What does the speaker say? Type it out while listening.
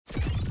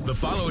The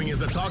following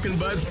is a Talking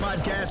Buds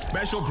podcast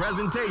special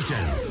presentation.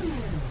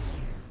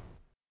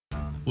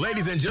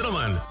 Ladies and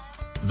gentlemen,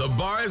 the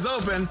bar is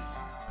open.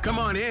 Come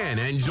on in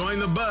and join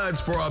the Buds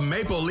for a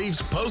Maple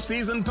Leafs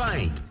postseason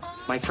pint.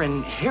 My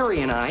friend Harry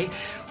and I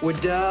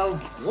would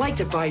like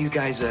to buy you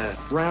guys a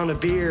round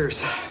of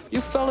beers.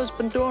 You fellas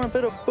been doing a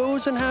bit of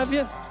boozing, have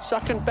you?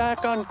 Sucking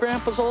back on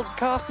Grandpa's old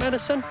cough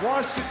medicine?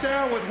 Wash it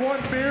down with 1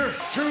 beer,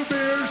 2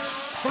 beers,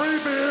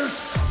 3 beers.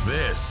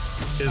 This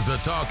is the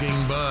Talking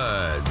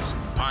Buds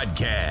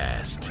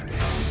podcast.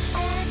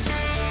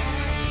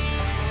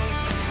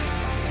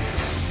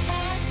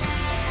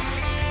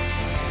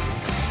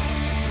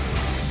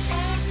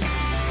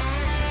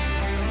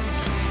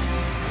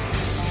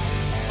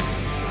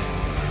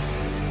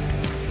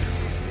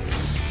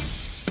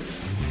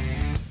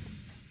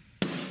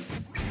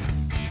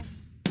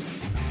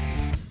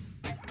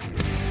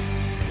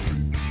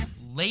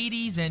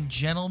 Ladies and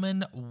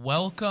gentlemen,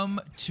 welcome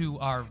to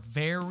our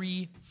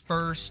very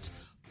first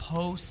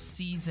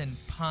postseason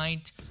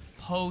pint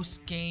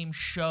post-game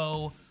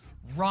show.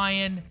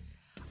 Ryan,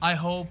 I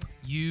hope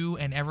you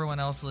and everyone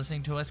else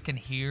listening to us can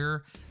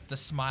hear the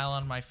smile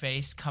on my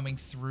face coming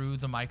through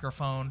the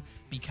microphone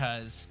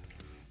because,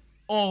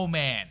 oh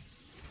man,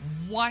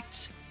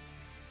 what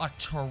a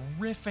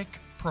terrific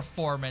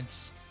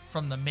performance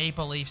from the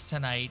Maple Leafs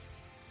tonight,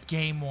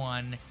 Game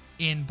 1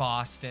 in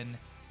Boston.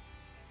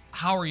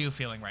 How are you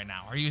feeling right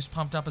now? Are you as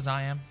pumped up as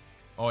I am?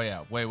 Oh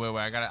yeah. Wait.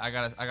 I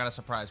got a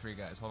surprise for you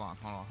guys. Hold on.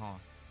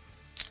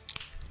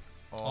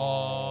 Oh.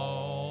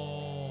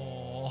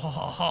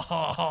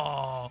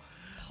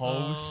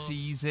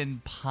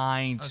 Postseason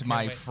pint, Okay,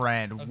 my wait.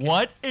 friend. Okay.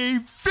 What a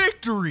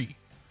victory!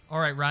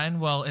 All right, Ryan.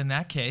 Well, in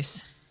that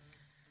case,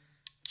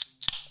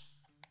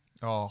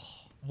 Oh,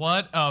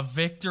 what a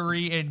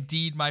victory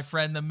indeed, my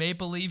friend. The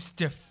Maple Leafs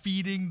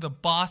defeating the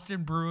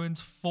Boston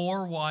Bruins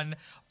 4-1,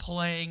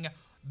 playing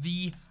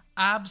the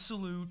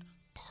absolute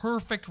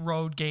perfect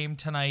road game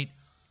tonight.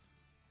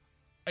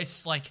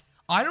 It's like,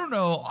 I don't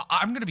know.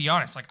 I'm going to be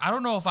honest. Like, I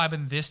don't know if I've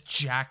been this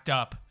jacked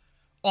up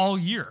all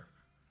year.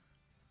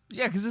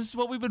 yeah, because this is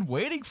what we've been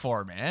waiting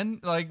for, man.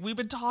 Like, we've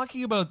been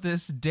talking about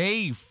this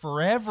day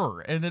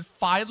forever, and it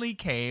finally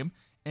came,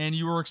 and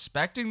you were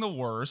expecting the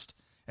worst,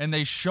 and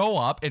they show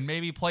up and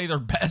maybe play their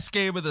best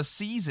game of the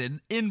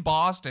season in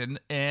Boston,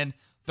 and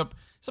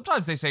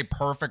sometimes they say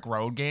perfect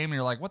road game, and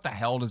you're like, what the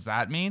hell does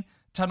that mean?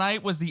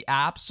 Tonight was the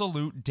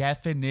absolute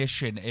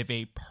definition of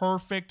a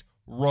perfect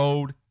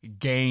road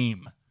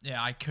game.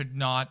 Yeah, I could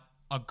not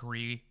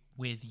agree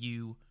with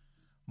you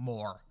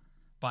more,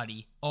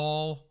 buddy.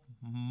 Oh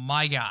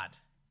my God.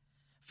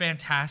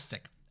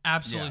 Fantastic.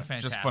 Absolutely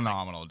fantastic. Just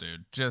phenomenal,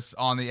 dude. Just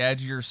on the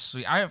edge of your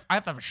seat. I have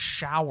to have a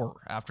shower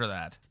after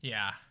that.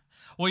 Yeah.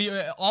 Well,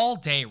 you all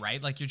day,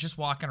 right? Like, you're just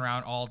walking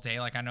around all day.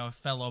 Like, I know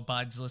fellow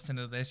buds listen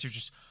to this. You're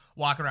just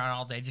walking around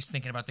all day just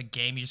thinking about the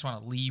game. You just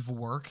want to leave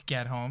work,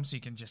 get home so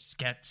you can just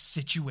get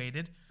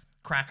situated,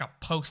 crack a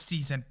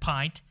postseason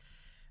pint,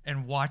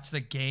 and watch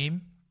the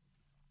game.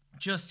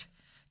 Just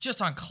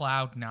on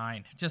cloud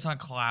nine. Just on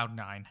cloud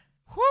nine.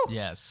 Whew.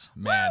 Yes,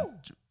 man. Woo!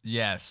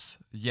 Yes.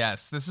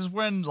 This is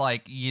when,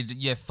 like,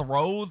 you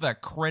throw the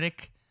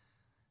critic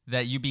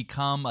that you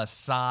become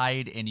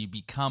aside and you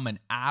become an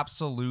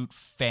absolute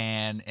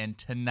fan, and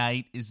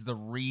tonight is the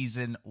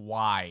reason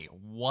why.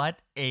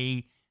 What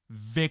a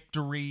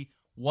victory.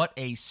 What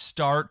a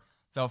start.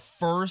 The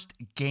first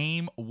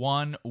Game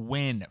 1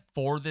 win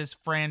for this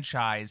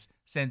franchise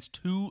since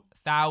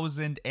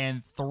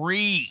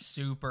 2003.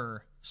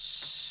 Super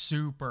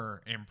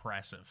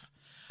impressive.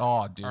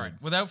 Oh, dude. All right,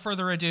 without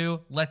further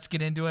ado, let's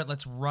get into it.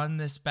 Let's run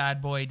this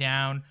bad boy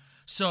down.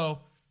 So,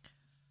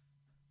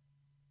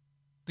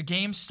 the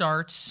game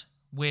starts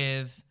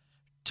with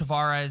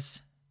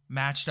Tavares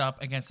matched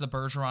up against the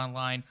Bergeron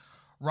line.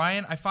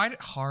 Ryan, I find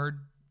it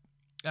hard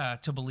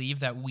to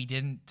believe that we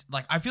didn't,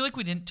 like, I feel like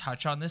we didn't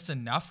touch on this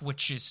enough,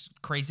 which is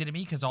crazy to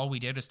me because all we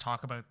did was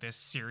talk about this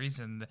series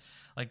and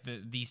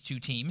these two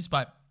teams.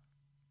 But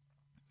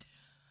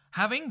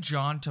having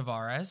John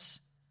Tavares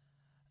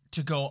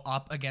to go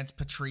up against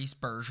Patrice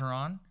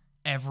Bergeron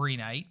every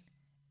night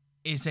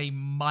is a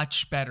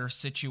much better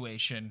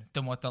situation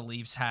than what the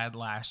Leafs had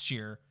last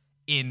year,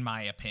 in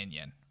my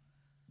opinion.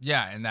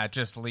 Yeah, and that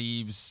just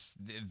leaves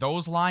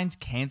those lines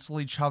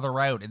cancel each other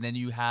out, and then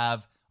you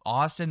have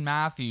Austin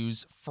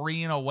Matthews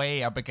free and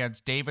away up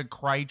against David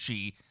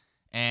Krejci,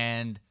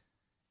 and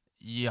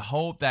you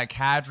hope that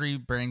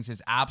Kadri brings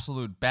his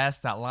absolute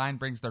best. That line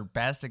brings their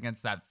best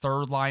against that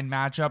third line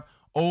matchup.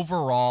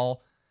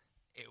 Overall,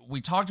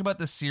 we talked about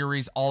the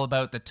series all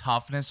about the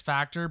toughness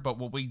factor, but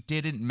what we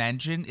didn't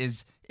mention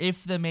is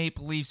if the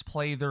Maple Leafs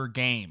play their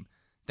game,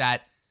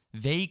 that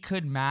they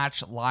could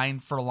match line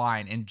for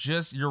line. And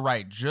just, you're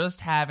right,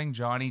 just having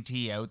Johnny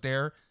T out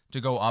there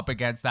to go up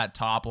against that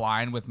top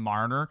line with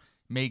Marner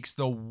makes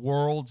the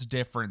world's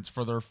difference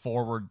for their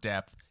forward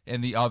depth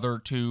and the other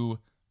two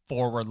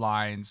forward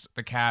lines,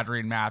 the Kadri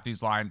and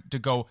Matthews line, to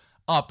go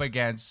up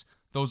against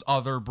those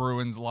other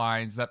Bruins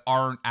lines that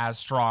aren't as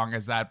strong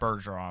as that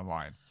Bergeron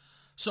line.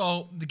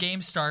 So the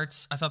game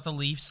starts. I thought the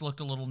Leafs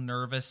looked a little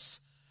nervous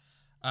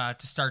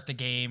to start the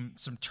game.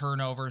 Some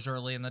turnovers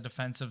early in the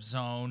defensive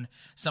zone.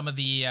 Some of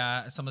the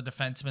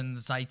defensemen,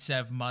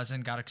 Zaitsev,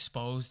 Muzzin, got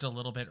exposed a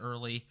little bit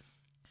early.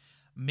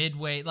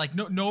 Midway, like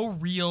no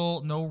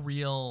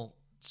real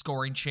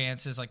scoring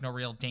chances, like no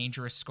real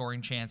dangerous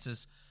scoring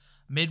chances.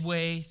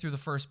 Midway through the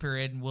first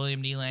period,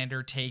 William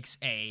Nylander takes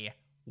a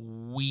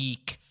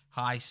weak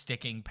high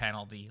sticking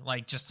penalty.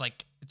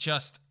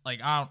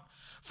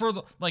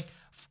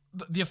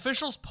 The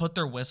officials put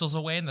their whistles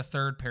away in the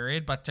third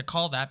period, but to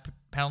call that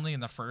penalty in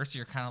the first,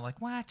 you're kind of like,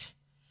 what?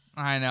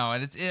 I know,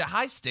 and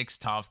high stick's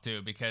tough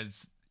too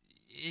because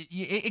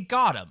it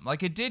got him.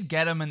 Like, it did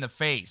get him in the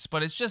face,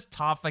 but it's just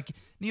tough. Like,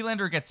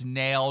 Nylander gets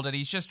nailed, and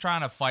he's just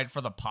trying to fight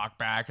for the puck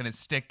back, and his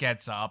stick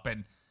gets up,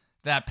 and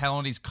that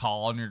penalty's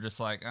called, and you're just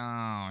like,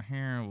 oh,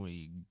 here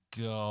we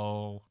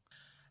go.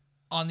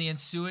 On the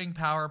ensuing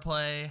power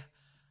play,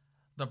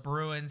 the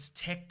Bruins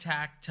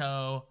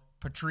tic-tac-toe,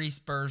 Patrice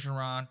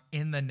Bergeron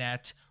in the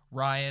net.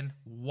 Ryan,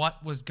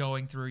 what was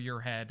going through your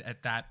head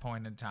at that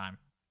point in time?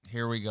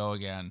 Here we go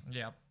again.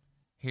 Yep.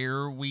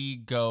 Here we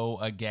go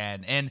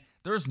again. And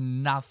there's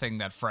nothing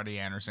that Freddie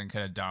Anderson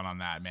could have done on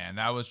that, man.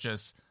 That was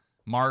just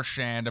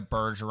Marchand to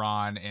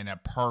Bergeron in a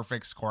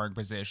perfect scoring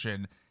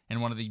position.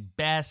 And one of the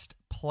best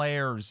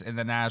players in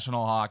the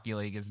National Hockey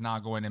League is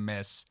not going to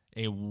miss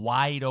a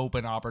wide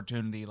open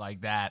opportunity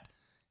like that.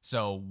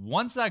 So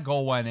once that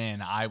goal went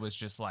in, I was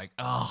just like,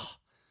 oh,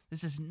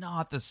 this is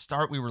not the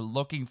start we were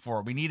looking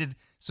for. We needed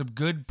some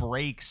good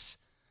breaks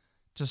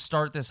to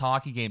start this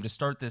hockey game, to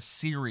start this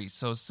series.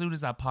 So as soon as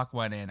that puck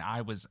went in,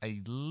 I was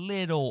a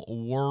little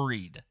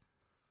worried.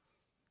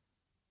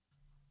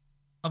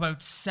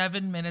 About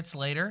 7 minutes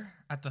later,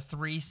 at the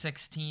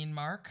 3:16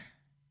 mark,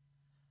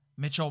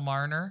 Mitchell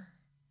Marner,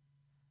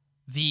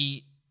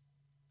 the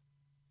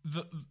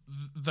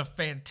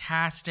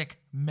fantastic,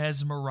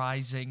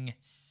 mesmerizing,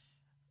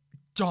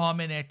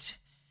 dominant,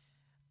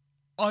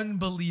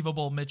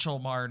 unbelievable Mitchell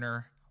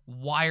Marner,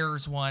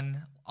 wires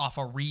one off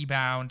a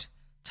rebound,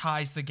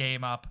 ties the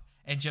game up,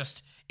 and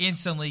just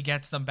instantly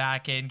gets them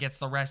back in, gets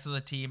the rest of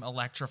the team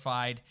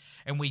electrified,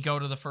 and we go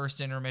to the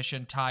first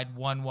intermission tied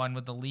 1-1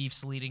 with the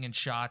Leafs leading in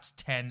shots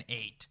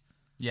 10-8.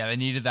 Yeah, they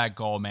needed that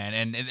goal, man.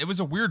 And it was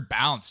a weird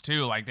bounce,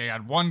 too. Like, they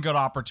had one good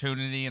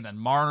opportunity, and then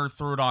Marner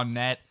threw it on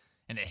net,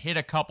 and it hit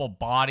a couple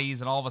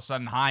bodies, and all of a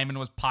sudden Hyman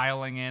was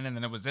piling in, and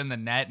then it was in the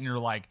net, and you're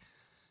like,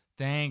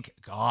 thank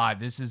God,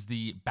 this is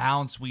the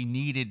bounce we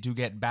needed to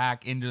get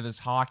back into this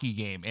hockey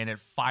game, and it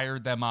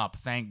fired them up.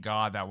 Thank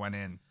God that went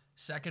in.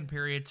 Second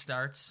period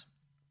starts.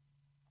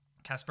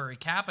 Kasperi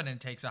Kapanen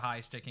takes a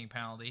high-sticking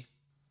penalty.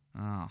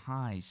 Oh,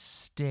 high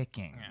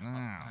sticking.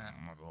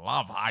 Oh,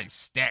 love high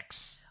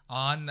sticks.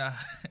 On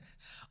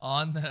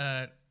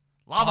the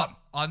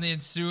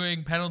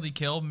ensuing penalty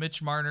kill,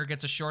 Mitch Marner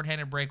gets a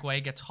shorthanded breakaway,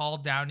 gets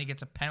hauled down, he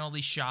gets a penalty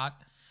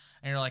shot,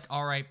 and you're like,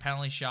 all right,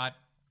 penalty shot.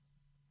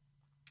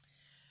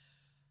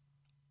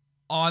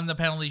 On the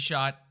penalty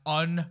shot,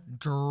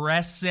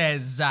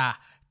 undresses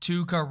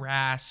Tuukka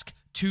Rask,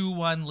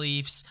 2-1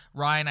 Leafs.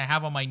 Ryan, I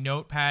have on my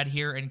notepad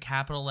here in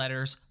capital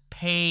letters,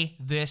 pay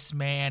this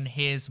man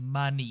his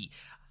money.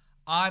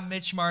 I'm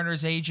Mitch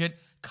Marner's agent,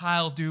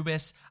 Kyle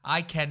Dubas.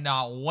 I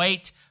cannot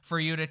wait for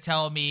you to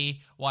tell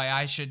me why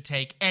I should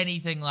take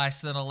anything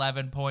less than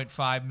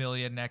 $11.5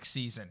 million next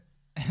season.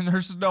 And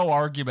there's no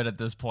argument at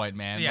this point,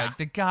 man. Yeah. Like,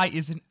 the guy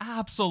is an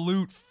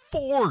absolute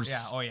force.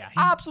 Yeah, oh yeah.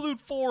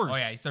 Absolute force. Oh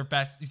yeah, he's their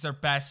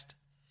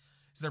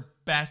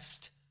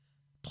best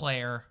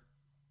player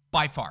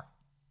by far.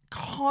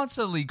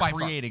 Constantly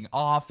creating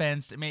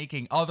offense,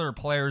 making other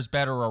players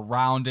better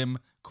around him,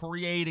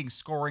 creating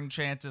scoring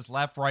chances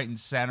left, right, and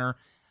center.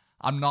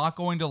 I'm not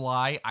going to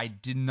lie, I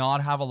did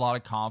not have a lot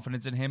of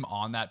confidence in him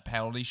on that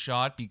penalty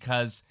shot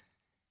because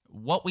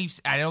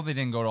I know they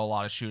didn't go to a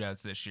lot of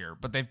shootouts this year,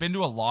 but they've been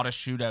to a lot of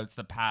shootouts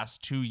the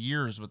past 2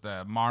 years with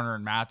the Marner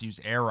and Matthews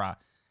era.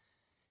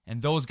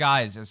 And those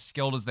guys, as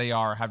skilled as they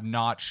are, have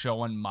not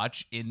shown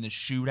much in the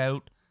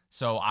shootout.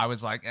 So I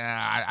was like,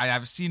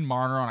 I've seen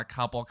Marner on a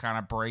couple kind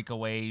of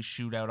breakaway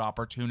shootout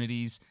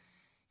opportunities.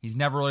 He's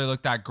never really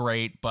looked that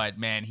great, but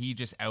man, he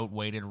just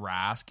outweighted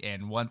Rask.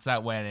 And once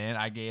that went in,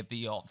 I gave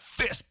the old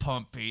fist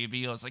pump,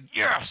 baby. I was like,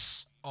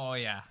 yes! Oh,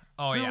 yeah.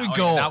 Here we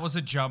go. Yeah. That was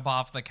a jump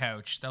off the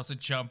couch.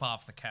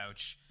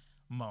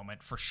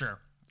 Moment for sure.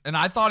 And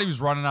I thought he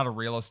was running out of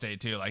real estate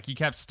too. Like, he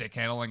kept stick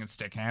handling,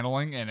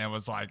 and it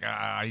was like,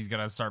 he's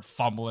going to start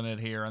fumbling it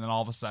here. And then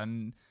all of a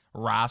sudden,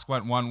 Rask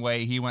went one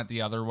way, he went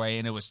the other way,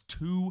 and it was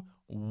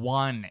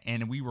 2-1,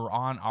 and we were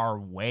on our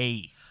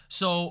way.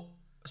 So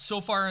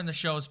far in the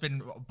show, it's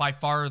been by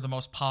far the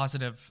most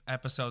positive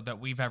episode that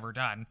we've ever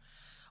done.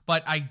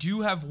 But I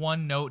do have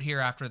one note here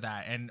after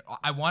that, and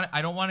I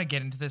don't want to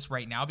get into this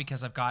right now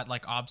because I've got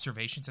like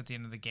observations at the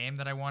end of the game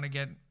that I want to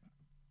get.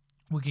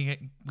 We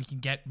can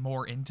get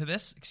more into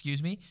this.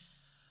 Excuse me,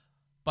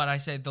 but I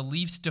said the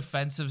Leafs'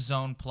 defensive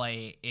zone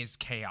play is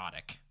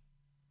chaotic.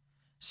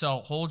 So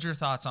hold your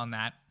thoughts on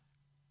that.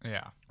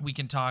 Yeah, we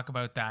can talk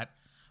about that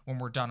when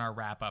we're done our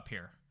wrap up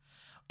here.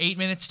 8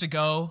 minutes to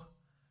go.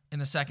 in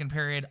the second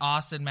period.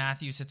 Austin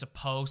Matthews hits a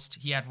post.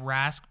 He had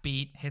Rask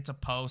beat, hits a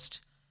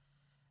post.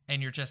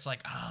 And you're just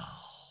like, oh,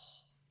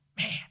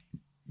 man.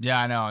 Yeah,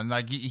 I know. And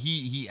like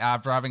he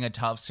after having a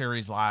tough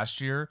series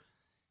last year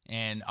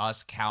and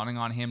us counting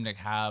on him to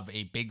have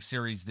a big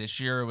series this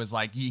year, it was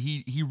like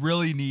he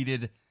really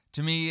needed,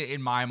 to me,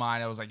 in my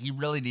mind, I was like, he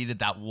really needed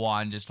that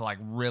one just to like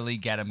really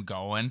get him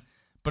going.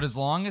 But as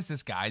long as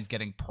this guy's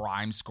getting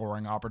prime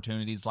scoring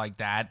opportunities like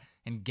that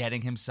and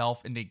getting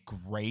himself into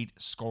great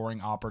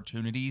scoring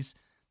opportunities,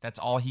 that's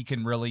all he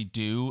can really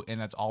do, and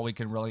that's all we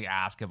can really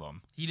ask of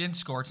him. He didn't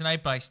score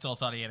tonight, but I still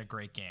thought he had a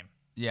great game.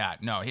 Yeah,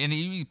 no, and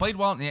he played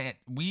well.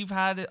 We've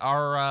had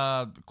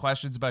our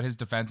questions about his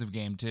defensive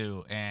game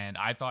too, and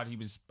I thought he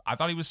was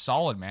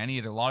solid, man. He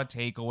had a lot of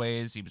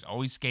takeaways. He was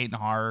always skating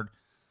hard.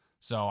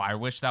 So I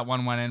wish that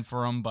one went in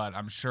for him, but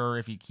I'm sure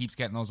if he keeps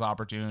getting those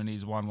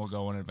opportunities, one will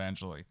go in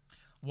eventually.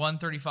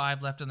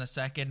 1:35 left in the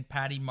second.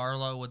 Patty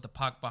Marleau with the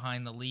puck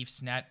behind the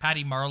Leafs net.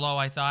 Patty Marleau,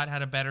 I thought,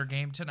 had a better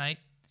game tonight.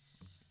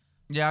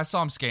 Yeah, I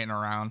saw him skating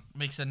around.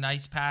 Makes a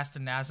nice pass to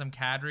Nazem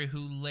Kadri,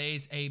 who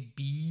lays a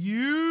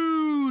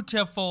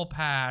beautiful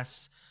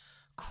pass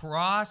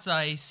cross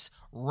ice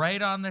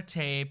right on the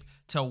tape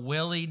to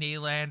Willie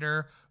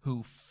Nylander,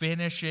 who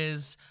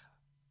finishes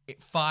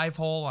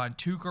 5-hole on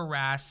Tuukka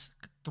Rask.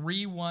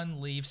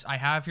 3-1 Leafs. I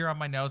have here on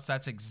my notes,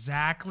 that's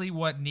exactly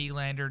what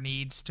Nylander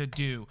needs to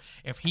do.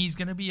 If he's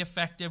going to be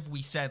effective,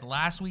 we said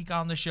last week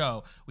on the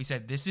show, we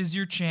said this is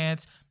your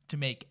chance to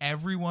make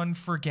everyone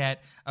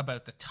forget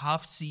about the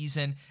tough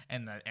season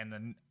and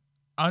the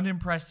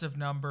unimpressive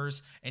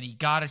numbers, and he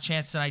got a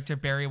chance tonight to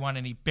bury one,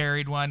 and he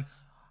buried one.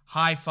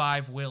 High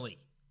five, Willie.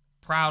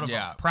 Proud of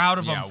him. Proud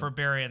of him for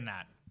burying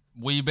that.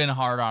 We've been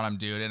hard on him,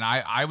 dude, and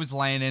I was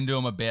laying into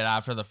him a bit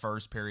after the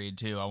first period,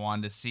 too. I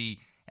wanted to see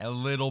a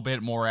little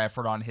bit more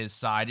effort on his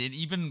side. And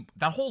even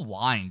that whole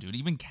line, dude,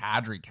 even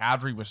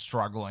Kadri was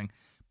struggling,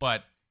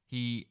 but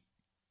he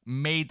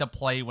made the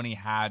play when he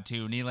had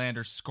to.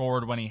 Nylander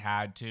scored when he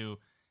had to,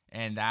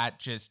 and that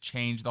just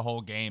changed the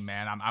whole game,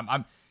 man.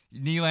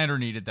 Nylander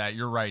needed that.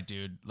 You're right,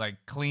 dude.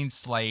 Like, clean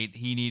slate.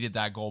 He needed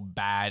that goal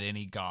bad, and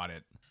he got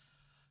it.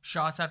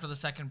 Shots after the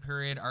second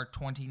period are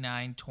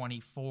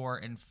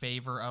 29-24 in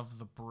favor of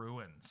the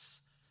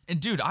Bruins. And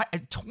dude,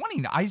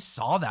 I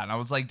saw that and I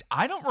was like,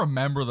 I don't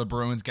remember the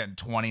Bruins getting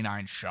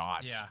 29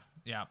 shots.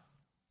 Yeah.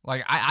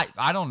 Like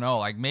I don't know.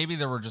 Like maybe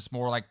there were just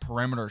more like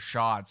perimeter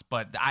shots,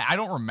 but I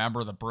don't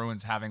remember the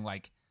Bruins having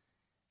like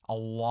a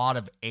lot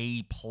of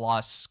A+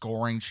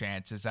 scoring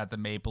chances at the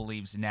Maple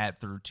Leafs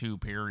net through 2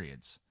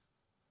 periods.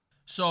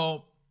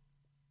 So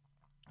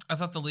I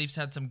thought the Leafs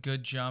had some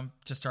good jump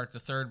to start the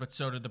third, but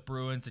so did the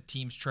Bruins. The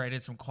teams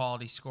traded some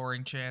quality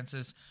scoring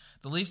chances.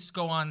 The Leafs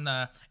go on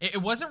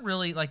it wasn't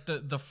really like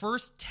the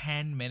first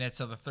 10 minutes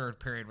of the third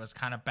period was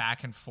kind of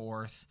back and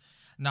forth.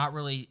 Not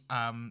really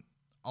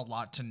a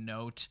lot to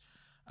note.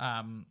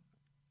 The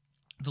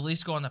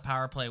Leafs go on the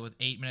power play with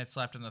 8 minutes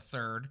left in the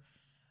third.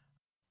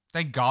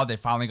 Thank God they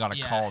finally got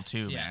a call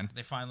too, man.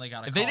 They finally got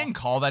a call. If they didn't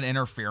call that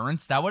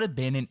interference, that would have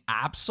been an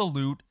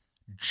absolute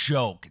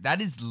joke. That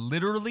is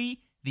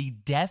literally the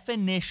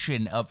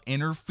definition of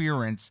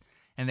interference,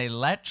 and they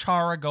let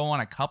Chara go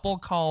on a couple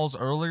calls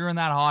earlier in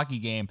that hockey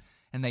game,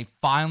 and they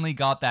finally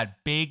got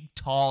that big,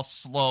 tall,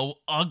 slow,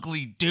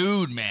 ugly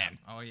dude, man.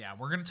 Oh, yeah.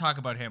 We're going to talk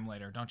about him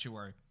later. Don't you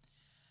worry.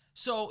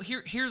 So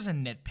here's a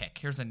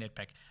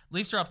nitpick.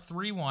 Leafs are up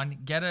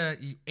 3-1, get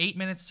 8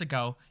 minutes to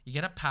go. You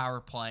get a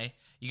power play.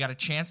 You got a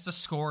chance to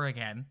score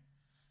again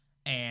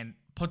and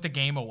put the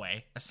game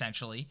away,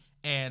 essentially.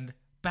 And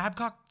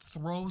Babcock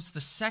throws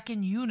the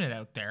second unit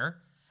out there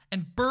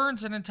and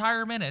burns an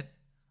entire minute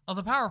of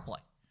the power play.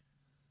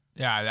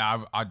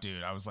 Yeah,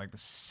 dude, I was like, the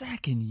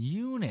second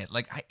unit.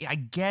 Like, I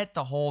get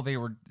the whole, they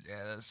were,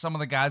 some of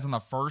the guys on the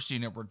first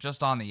unit were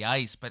just on the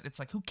ice, but it's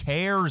like, who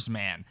cares,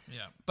 man?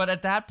 Yeah. But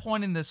at that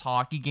point in this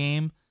hockey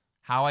game,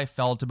 how I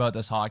felt about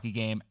this hockey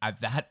game,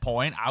 at that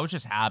point, I was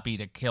just happy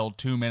to kill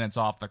 2 minutes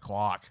off the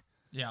clock.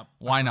 Yeah.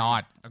 Why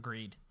not?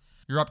 Agreed.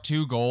 You're up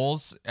 2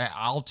 goals.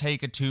 I'll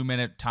take a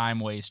 2-minute time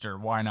waster.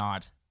 Why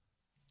not?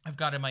 I've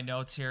got in my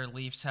notes here,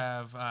 Leafs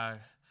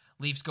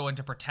go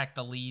into protect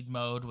the lead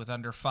mode with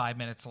under 5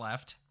 minutes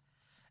left.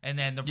 And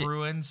then the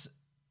Bruins,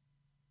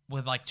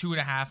 with like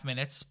 2.5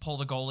 minutes, pull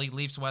the goalie.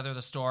 Leafs weather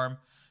the storm.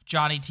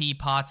 Johnny T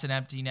pots an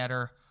empty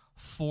netter,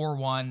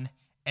 4-1,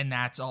 and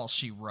that's all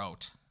she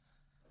wrote.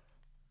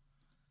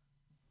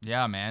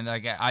 Yeah, man.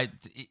 Like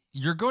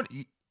you're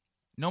going.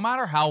 No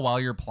matter how well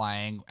you're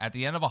playing, at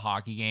the end of a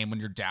hockey game when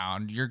you're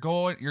down, you're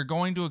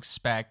going to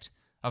expect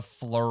a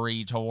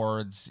flurry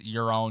towards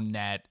your own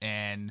net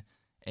and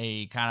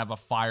a kind of a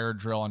fire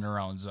drill in your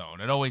own zone.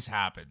 It always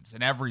happens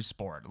in every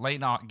sport. Late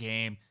night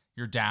game,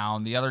 you're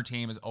down. The other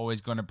team is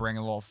always going to bring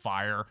a little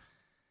fire.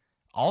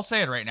 I'll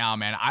say it right now,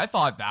 man. I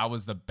thought that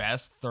was the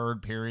best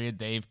third period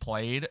they've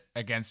played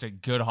against a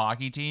good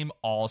hockey team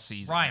all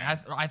season. Ryan,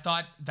 I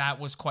thought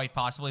that was quite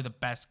possibly the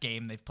best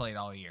game they've played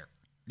all year.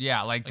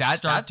 Yeah, like that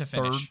start to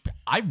third. finish.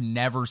 I've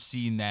never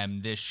seen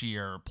them this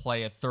year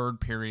play a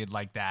third period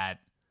like that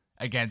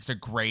against a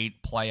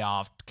great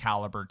playoff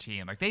caliber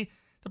team. Like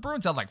the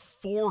Bruins had like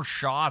 4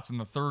 shots in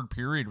the third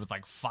period with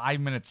like 5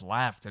 minutes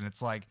left. And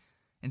it's like,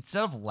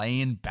 instead of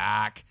laying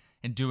back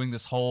and doing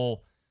this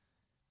whole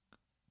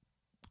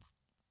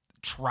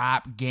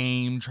trap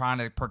game, trying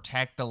to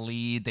protect the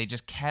lead, they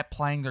just kept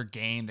playing their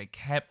game. They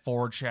kept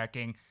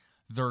forechecking.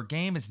 Their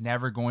game is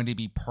never going to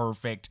be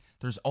perfect.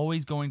 There's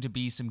always going to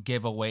be some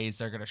giveaways.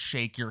 They're going to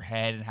shake your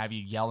head and have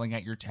you yelling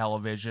at your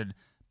television.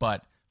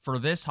 But for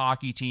this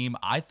hockey team,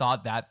 I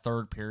thought that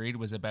third period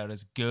was about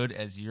as good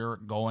as you're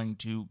going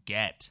to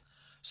get.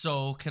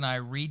 So can I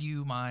read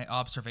you my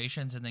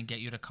observations and then get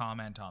you to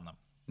comment on them?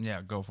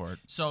 Yeah, go for it.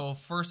 So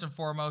first and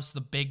foremost,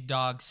 the big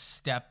dogs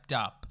stepped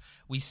up.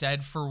 We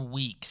said for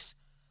weeks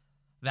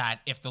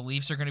that if the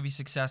Leafs are going to be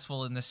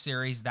successful in this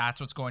series,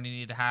 that's what's going to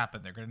need to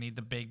happen. They're going to need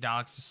the big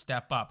dogs to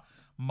step up.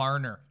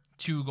 Marner,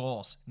 2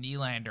 goals.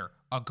 Nylander,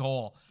 a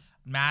goal.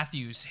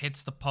 Matthews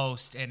hits the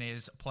post and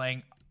is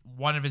playing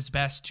one of his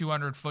best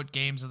 200-foot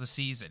games of the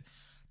season.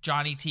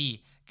 Johnny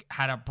T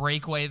had a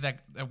breakaway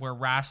where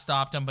Rask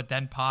stopped him, but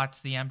then Potts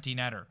the empty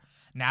netter.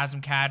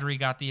 Nazem Kadri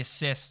got the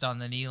assist on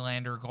the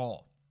Nylander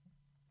goal.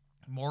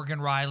 Morgan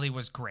Rielly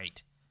was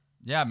great.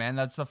 Yeah, man,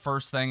 that's the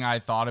first thing I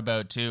thought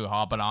about too,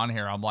 hopping on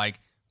here. I'm like,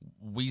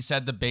 we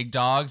said the big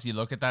dogs. You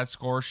look at that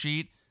score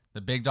sheet, the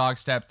big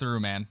dogs stepped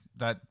through, man.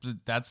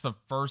 That's the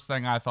first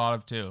thing I thought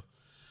of too.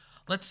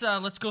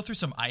 Let's go through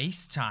some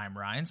ice time,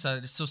 Ryan.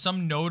 So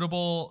some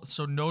notable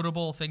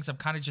things. I've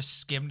kind of just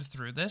skimmed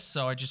through this,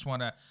 so I just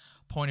want to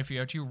point a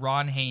few out to you.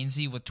 Ron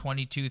Hainsey with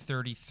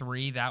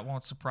 22-33. That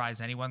won't surprise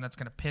anyone. That's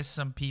going to piss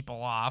some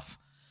people off,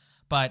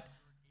 but.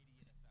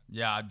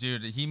 Yeah,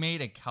 dude, he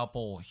made a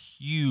couple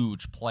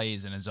huge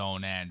plays in his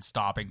own end,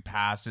 stopping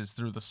passes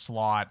through the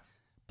slot,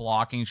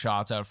 blocking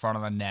shots out front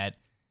of the net.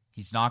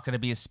 He's not going to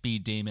be a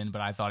speed demon, but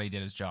I thought he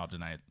did his job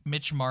tonight.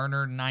 Mitch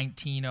Marner,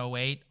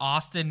 1908.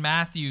 Austin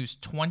Matthews,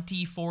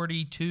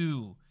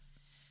 2042.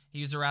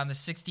 He was around the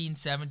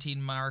 16-17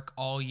 mark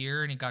all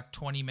year, and he got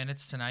 20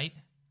 minutes tonight.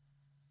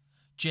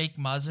 Jake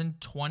Muzzin,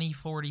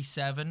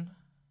 2047.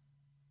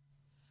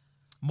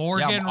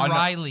 Morgan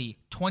Rielly,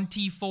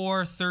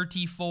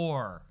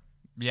 24-34.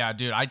 Yeah,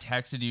 dude, I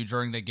texted you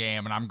during the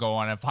game, and I'm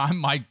going, if I'm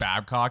Mike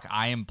Babcock,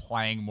 I am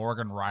playing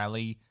Morgan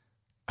Rielly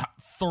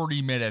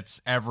 30 minutes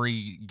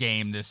every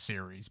game this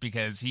series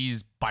because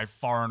he's by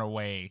far and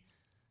away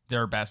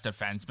their best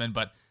defenseman.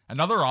 But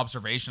another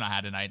observation I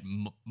had tonight,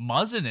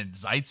 Muzzin and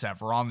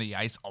Zaitsev were on the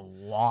ice a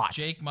lot.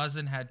 Jake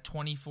Muzzin had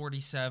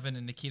 20-47,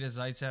 and Nikita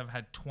Zaitsev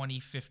had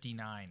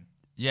 20-59.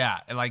 Yeah,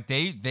 like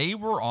they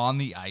were on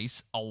the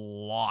ice a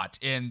lot.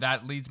 And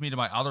that leads me to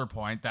my other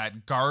point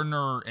that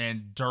Gardner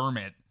and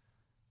Dermott,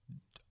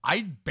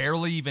 I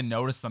barely even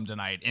noticed them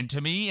tonight. And to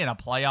me, in a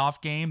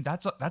playoff game,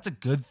 that's a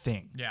good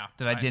thing. Yeah,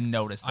 that I didn't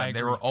notice them.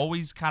 They were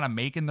always kind of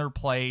making their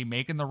play,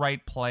 making the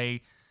right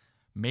play,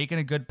 making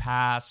a good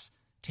pass,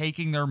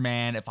 taking their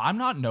man. If I'm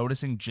not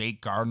noticing Jake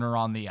Gardner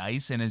on the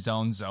ice in his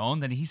own zone,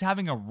 then he's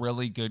having a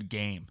really good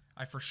game.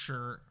 I for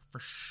sure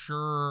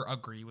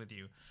agree with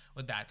you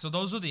with that. So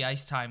those are the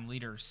ice time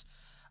leaders.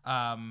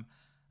 Hyman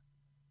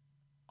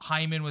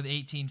with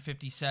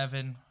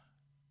 1857.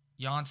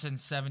 Janssen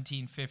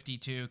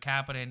 1752,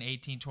 Kapanen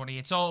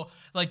 1828. So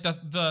like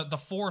the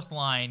fourth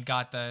line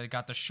got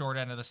the short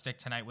end of the stick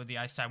tonight with the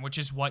ice time, which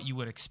is what you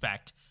would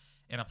expect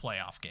in a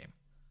playoff game.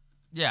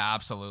 Yeah,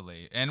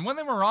 absolutely. And when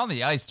they were on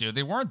the ice, dude,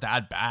 they weren't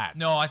that bad.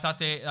 No, I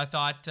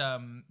thought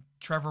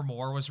Trevor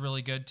Moore was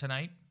really good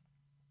tonight.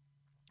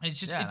 You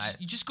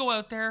just go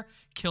out there,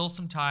 kill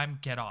some time,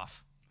 get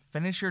off.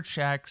 Finish your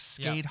checks,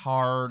 skate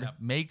hard,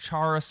 make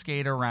Chara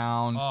skate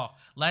around. Oh,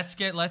 let's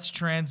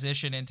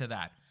transition into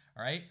that.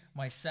 All right,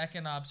 my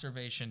second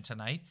observation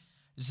tonight,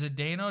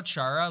 Zdeno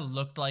Chara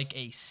looked like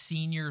a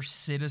senior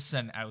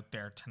citizen out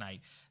there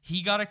tonight.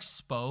 He got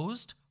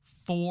exposed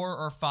 4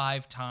 or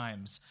 5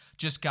 times,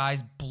 just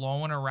guys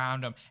blowing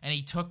around him, and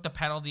he took the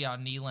penalty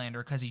on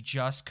Nylander because he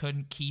just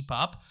couldn't keep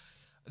up.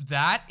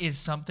 That is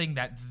something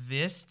that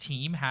this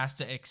team has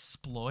to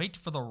exploit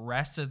for the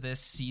rest of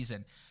this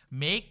season.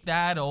 Make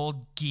that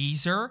old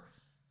geezer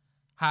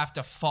have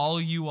to follow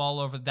you all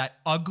over, that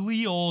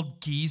ugly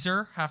old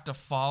geezer have to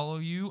follow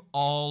you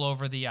all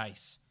over the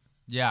ice.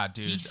 Yeah,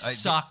 dude. He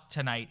sucked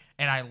tonight,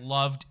 and I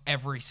loved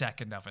every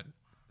second of it.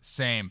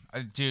 Same.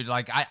 Dude,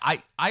 like,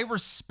 I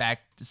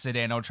respect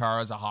Zdeno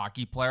Chara as a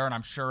hockey player, and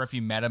I'm sure if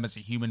you met him as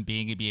a human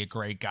being, he'd be a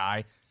great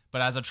guy.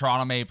 But as a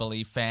Toronto Maple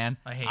Leaf fan,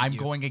 I'm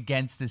going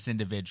against this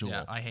individual.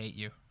 Yeah, I hate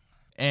you.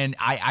 And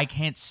I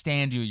can't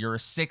stand you. You're a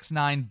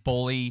 6'9"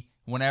 bully.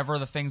 Whenever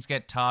the things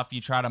get tough,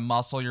 you try to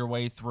muscle your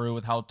way through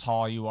with how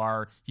tall you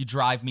are. You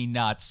drive me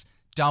nuts.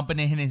 Dump it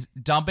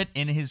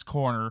in his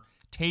corner.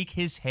 Take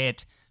his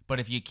hit. But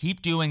if you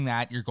keep doing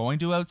that, you're going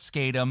to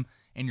outskate him,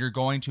 and you're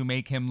going to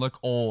make him look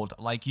old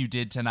like you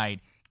did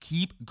tonight.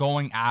 Keep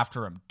going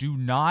after him. Do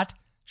not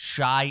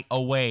shy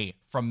away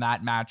from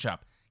that matchup.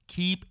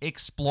 Keep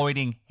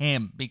exploiting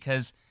him,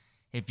 because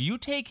if you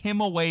take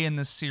him away in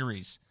this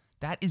series,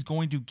 that is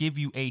going to give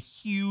you a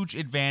huge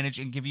advantage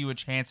and give you a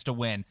chance to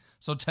win.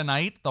 So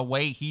tonight, the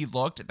way he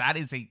looked, that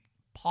is a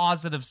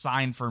positive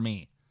sign for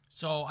me.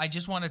 So I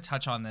just want to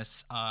touch on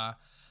this.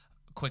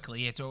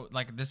 quickly. It's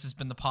like this has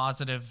been the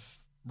positive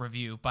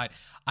review, but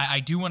I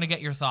do want to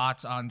get your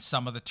thoughts on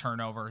some of the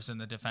turnovers in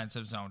the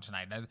defensive zone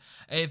tonight.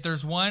 If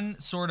there's one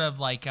sort of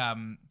like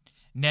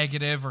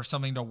negative or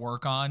something to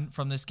work on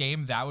from this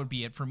game, that would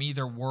be it for me.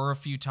 There were a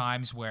few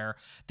times where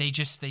they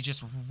just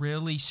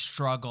really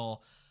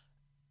struggle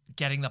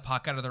getting the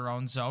puck out of their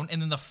own zone,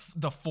 and then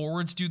the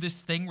forwards do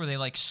this thing where they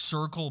like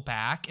circle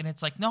back, and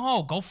it's like,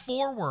 no, go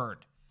forward.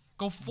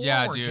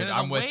 Yeah, dude,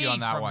 I'm with you on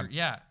that one.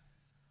 Yeah.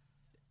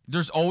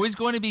 There's always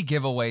going to be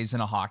giveaways in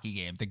a hockey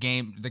game. The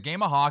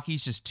game of hockey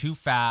is just too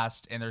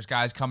fast, and there's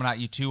guys coming at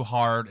you too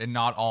hard, and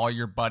not all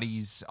your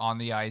buddies on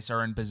the ice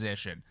are in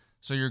position.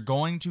 So you're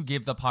going to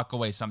give the puck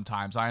away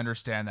sometimes. I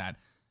understand that.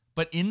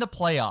 But in the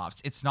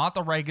playoffs, it's not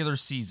the regular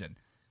season.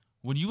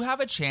 When you have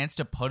a chance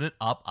to put it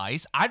up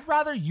ice, I'd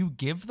rather you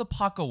give the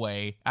puck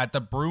away at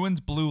the Bruins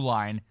blue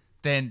line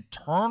than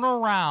turn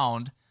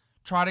around,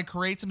 try to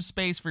create some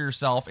space for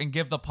yourself, and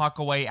give the puck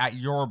away at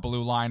your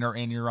blue line or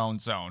in your own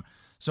zone.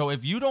 So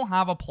if you don't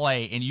have a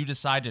play and you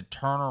decide to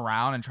turn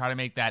around and try to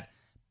make that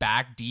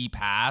back D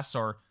pass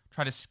or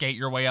try to skate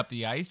your way up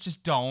the ice,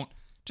 just don't.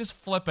 Just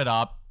flip it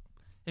up.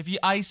 If you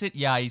ice it,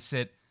 you ice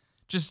it.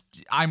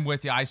 I'm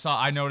with you.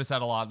 I noticed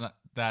that a lot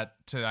that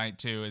tonight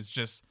too, is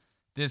just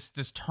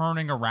this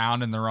turning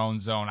around in their own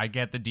zone. I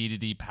get the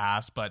D-to-D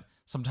pass, but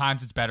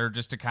sometimes it's better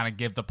just to kind of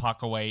give the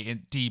puck away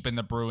deep in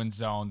the Bruins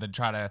zone than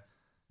try to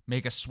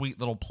make a sweet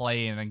little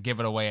play and then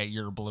give it away at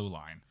your blue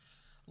line.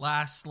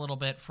 Last little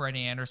bit,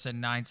 Freddie Anderson,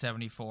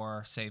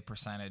 974 save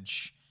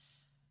percentage.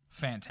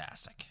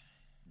 Fantastic.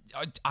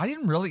 I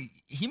didn't really...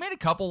 He made a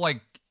couple,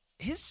 like...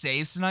 His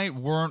saves tonight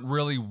weren't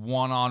really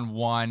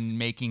one-on-one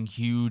making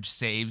huge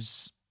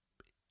saves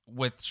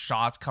with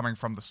shots coming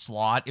from the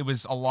slot. It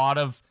was a lot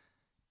of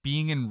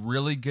being in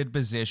really good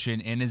position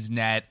in his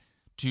net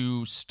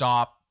to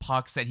stop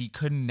pucks that he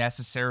couldn't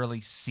necessarily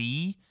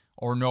see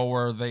or know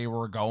where they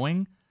were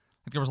going.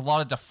 Like, there was a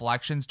lot of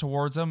deflections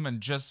towards him,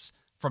 and just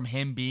from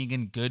him being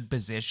in good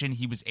position,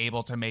 he was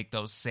able to make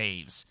those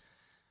saves.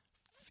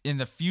 In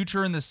the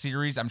future in the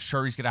series, I'm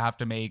sure he's going to have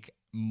to make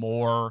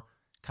more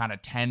kind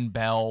of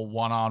 10-bell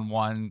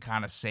one-on-one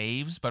kind of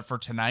saves. But for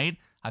tonight,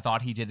 I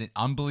thought he did an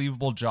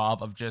unbelievable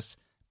job of just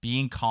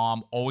being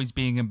calm, always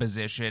being in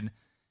position,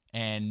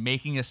 and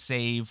making a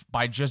save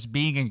by just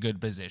being in good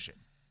position.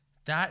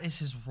 That is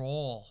his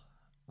role,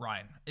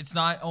 Ryan. It's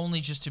not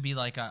only just to be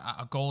like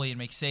a goalie and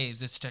make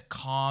saves, it's to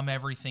calm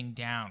everything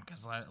down,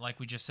 because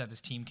like we just said,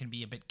 this team can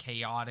be a bit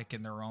chaotic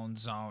in their own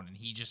zone, and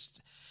he just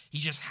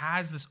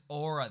has this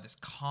aura, this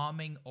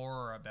calming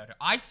aura about it.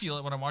 I feel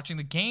it when I'm watching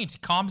the games. He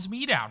calms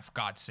me down, for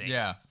God's sakes.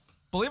 Yeah.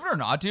 Believe it or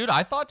not, dude,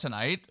 I thought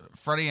tonight,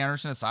 Freddie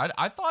Anderson aside,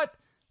 I thought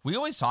we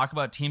always talk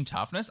about team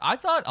toughness. I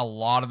thought a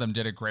lot of them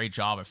did a great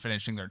job at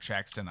finishing their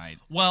checks tonight.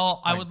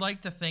 Well, I would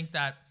like to think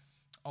that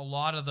a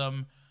lot of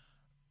them,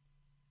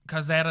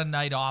 because they had a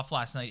night off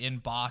last night in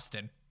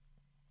Boston,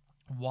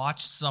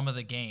 watched some of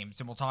the games,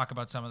 and we'll talk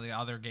about some of the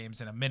other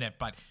games in a minute,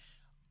 but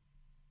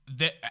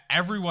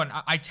everyone,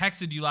 I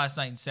texted you last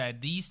night and said,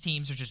 these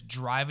teams are just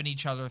driving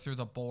each other through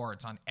the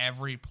boards on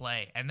every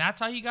play, and that's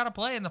how you got to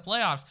play in the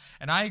playoffs,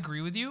 and I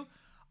agree with you.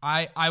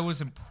 I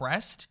was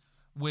impressed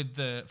with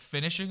the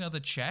finishing of the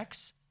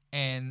checks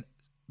and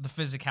the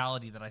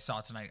physicality that I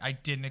saw tonight. I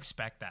didn't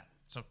expect that.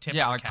 So tip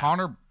yeah, like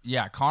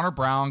Connor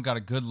Brown got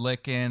a good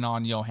lick in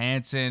on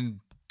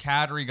Johansson.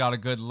 Kadri got a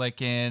good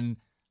lick in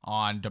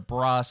on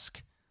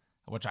DeBrusk,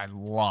 which I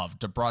love.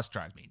 DeBrusk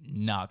drives me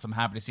nuts. I'm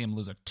happy to see him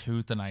lose a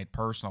tooth tonight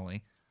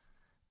personally.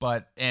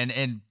 But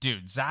and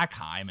dude, Zach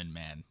Hyman,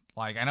 man.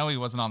 Like, I know he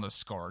wasn't on the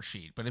score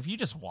sheet, but if you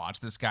just watch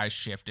this guy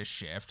shift to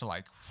shift,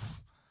 like,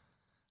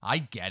 I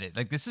get it.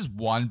 Like, this is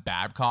one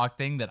Babcock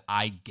thing that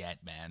I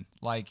get, man.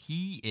 Like,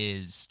 he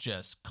is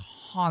just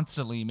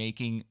constantly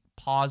making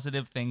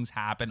positive things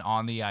happen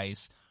on the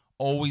ice,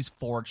 always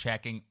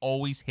forechecking,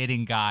 always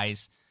hitting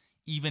guys,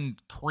 even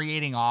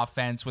creating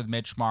offense with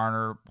Mitch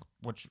Marner,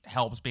 which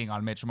helps being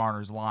on Mitch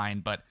Marner's line.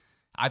 But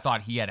I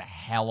thought he had a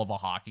hell of a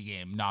hockey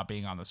game not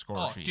being on the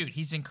score sheet. Dude,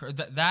 he's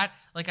that,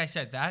 like I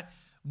said, that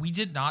we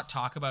did not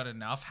talk about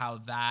enough, how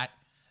that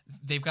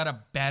they've got a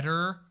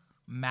better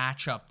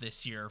matchup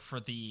this year for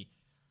the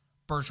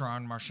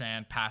Bergeron,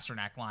 Marchand,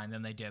 Pasternak line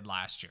than they did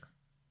last year.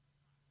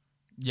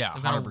 Yeah,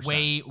 they've got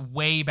 100%. a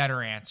way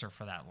better answer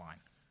for that line.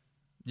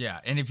 Yeah,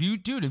 and if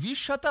you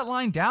shut that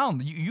line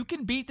down, you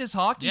can beat this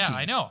hockey team. Yeah,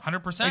 I know,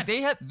 100%. Like,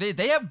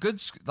 they have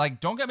good, like,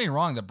 don't get me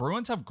wrong, the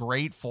Bruins have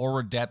great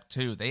forward depth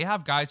too. They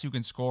have guys who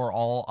can score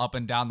all up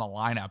and down the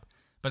lineup.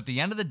 But at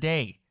the end of the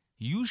day,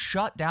 you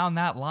shut down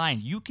that line,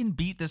 you can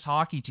beat this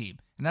hockey team.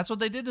 And that's what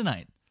they did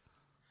tonight.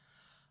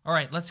 All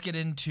right, let's get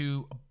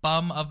into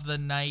Bum of the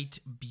Night,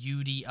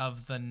 Beauty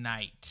of the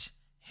Night.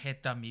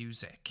 Hit the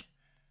music.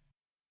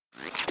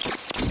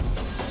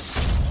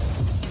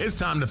 It's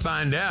time to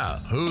find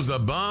out who's a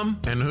bum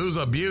and who's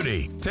a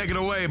beauty. Take it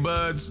away,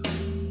 buds.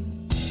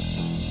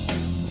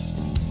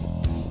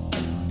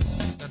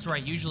 That's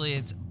right. Usually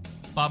it's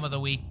Bum of the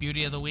Week,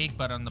 Beauty of the Week,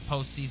 but on the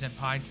postseason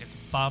pints, it's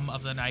Bum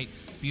of the Night,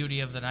 Beauty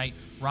of the Night.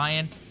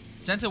 Ryan,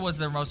 since it was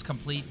their most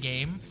complete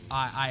game,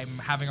 I'm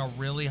having a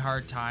really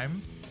hard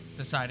time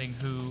deciding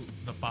who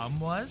the bum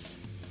was.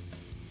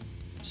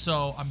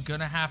 So I'm going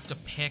to have to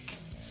pick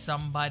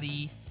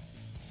somebody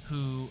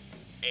who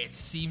it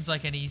seems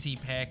like an easy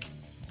pick,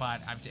 but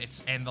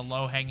it's and the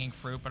low-hanging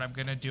fruit, but I'm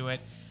going to do it.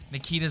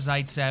 Nikita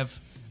Zaitsev,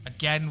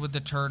 again with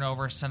the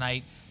turnovers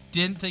tonight.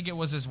 Didn't think it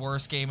was his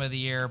worst game of the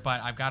year,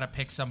 but I've got to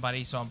pick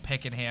somebody, so I'm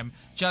picking him.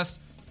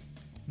 Just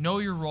know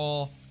your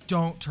role.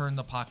 Don't turn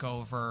the puck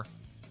over.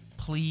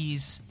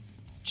 Please,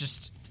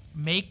 just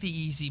make the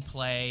easy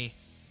play.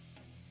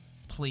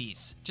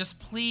 Please. Just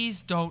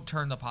please don't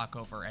turn the puck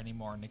over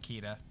anymore,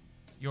 Nikita.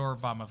 You're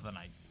bum of the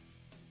night.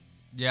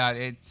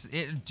 Yeah,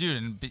 dude,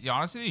 and be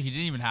honest with you, he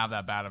didn't even have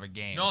that bad of a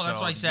game. No, that's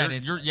what I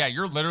said.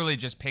 You're literally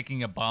just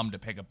picking a bum to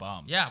pick a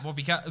bum. Yeah,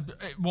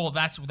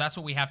 that's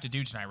what we have to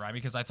do tonight, right?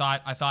 Because I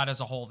thought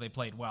as a whole they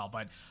played well,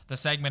 but the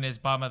segment is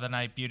bum of the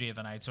night, beauty of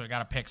the night, so we got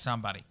to pick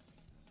somebody.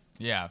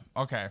 Yeah,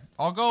 okay.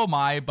 I'll go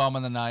my bum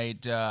of the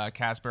night,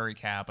 Kasperi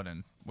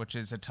Kapanen, which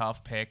is a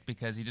tough pick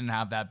because he didn't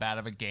have that bad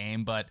of a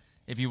game, but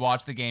if you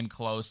watch the game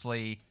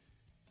closely,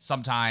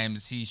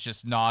 sometimes he's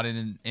just not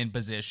in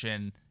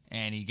position,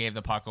 and he gave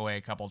the puck away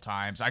a couple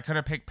times. I could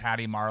have picked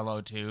Patty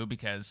Marleau too,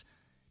 because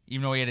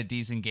even though he had a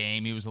decent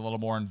game, he was a little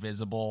more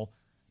invisible.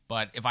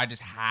 But if I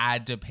just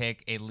had to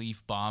pick a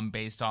Leaf bum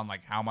based on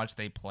like how much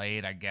they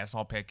played, I guess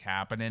I'll pick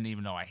Kapanen,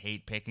 even though I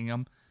hate picking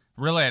him.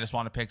 Really, I just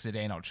want to pick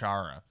Zdeno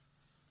Chara.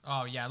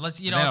 Oh yeah,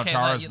 let's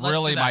Chara's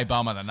really my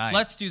bum of the night.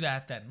 Let's do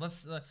that then.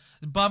 Let's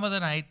bum of the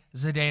night,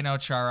 Zdeno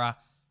Chara.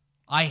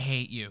 I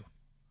hate you.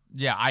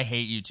 Yeah, I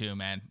hate you too,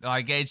 man.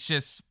 Like it's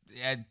just,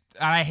 and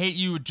I hate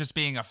you just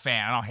being a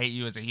fan. I don't hate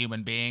you as a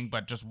human being,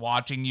 but just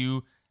watching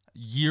you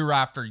year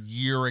after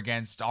year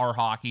against our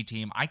hockey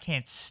team, I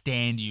can't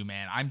stand you,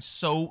 man. I'm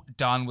so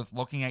done with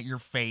looking at your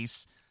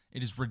face.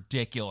 It is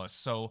ridiculous.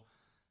 So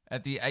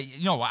at the,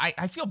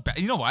 I feel bad.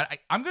 You know what?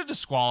 I'm going to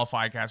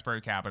disqualify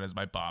Kasperi Kapanen as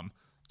my bum.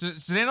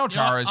 Zdeno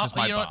Chara is just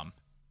my bum.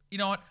 You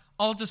know what?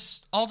 I'll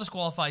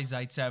disqualify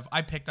Zaitsev.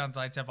 I picked on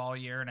Zaitsev all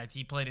year, and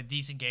he played a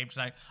decent game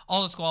tonight.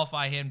 I'll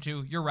disqualify him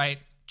too. You're right.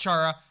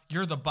 Chara,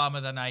 you're the bum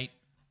of the night.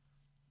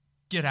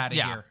 Get out of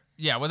here.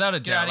 Yeah, without a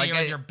doubt. Get out of here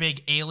with your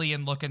big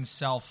alien-looking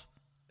self.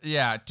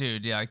 Yeah,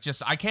 dude. Yeah,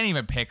 I can't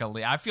even pick a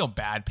Leaf. I feel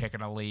bad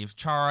picking a Leaf.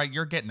 Chara,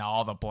 you're getting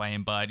all the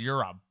blame, bud.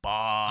 You're a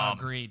bum.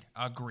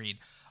 Agreed.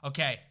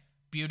 Okay,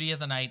 beauty of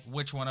the night.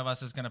 Which one of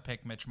us is going to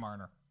pick Mitch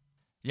Marner?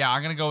 Yeah,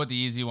 I'm going to go with the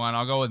easy one.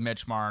 I'll go with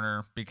Mitch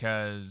Marner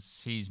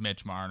because he's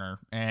Mitch Marner,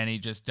 and he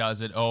just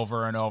does it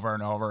over and over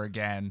and over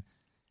again.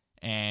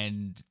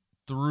 And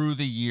through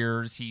the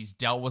years, he's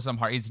dealt with some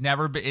hard. It's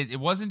never been. It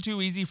wasn't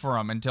too easy for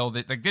him until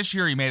this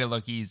year. He made it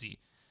look easy,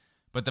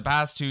 but the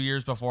past 2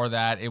 years before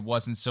that, it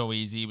wasn't so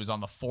easy. He was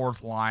on the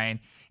fourth line.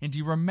 And do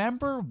you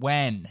remember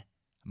when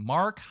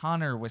Mark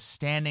Hunter was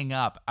standing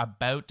up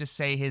about to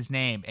say his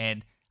name,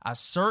 and a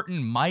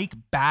certain Mike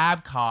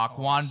Babcock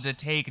wanted to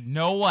take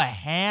Noah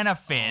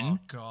Hanifin? Oh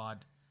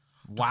God!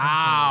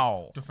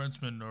 Wow,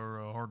 defensemen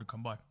are hard to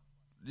come by.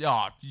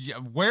 Yeah,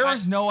 where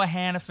is Noah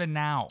Hanifin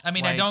now? I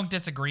mean, I don't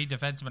disagree.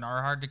 Defensemen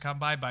are hard to come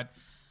by, but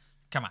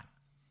come on.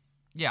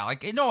 Yeah,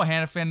 like Noah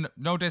Hanifin,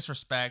 no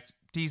disrespect,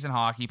 decent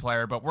hockey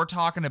player, but we're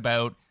talking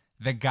about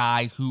the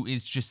guy who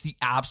is just the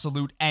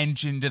absolute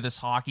engine to this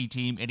hockey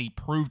team, and he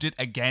proved it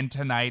again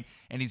tonight,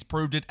 and he's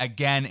proved it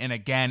again and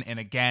again and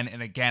again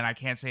and again. I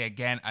can't say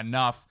again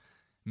enough.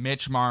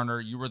 Mitch Marner,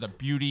 you were the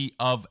beauty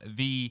of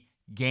the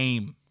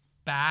game.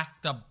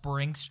 Back the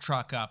Brinks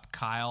truck up,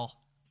 Kyle.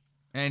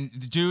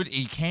 And, dude,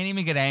 he can't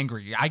even get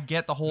angry. I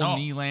get the whole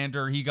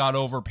Nylander, he got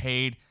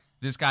overpaid.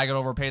 This guy got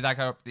overpaid.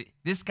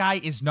 This guy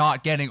is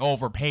not getting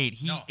overpaid.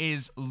 He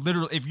is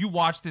literally, if you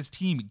watch this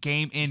team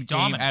game in,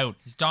 game out,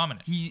 he's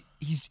dominant.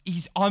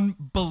 He's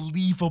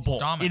unbelievable. He's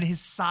dominant. And his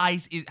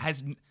size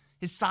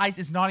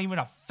is not even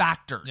a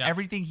factor. Yeah.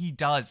 Everything he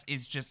does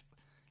is just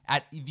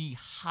at the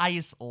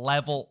highest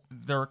level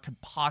there could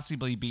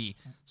possibly be.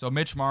 So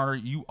Mitch Marner,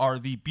 you are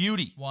the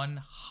beauty.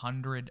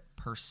 100%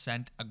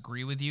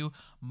 agree with you.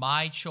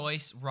 My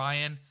choice,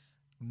 Ryan.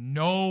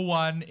 No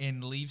one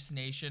in Leafs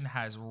Nation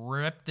has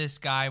ripped this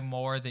guy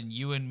more than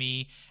you and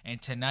me,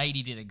 and tonight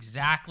he did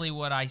exactly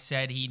what I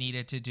said he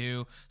needed to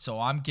do, so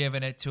I'm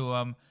giving it to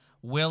him.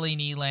 Willie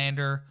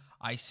Nylander,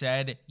 I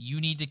said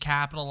you need to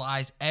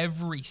capitalize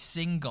every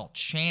single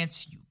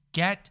chance you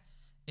get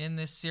in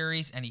this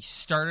series, and he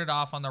started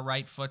off on the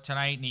right foot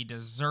tonight, and he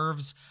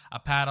deserves a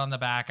pat on the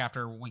back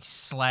after we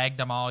slagged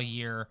him all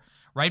year.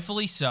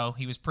 Rightfully so.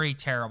 He was pretty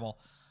terrible,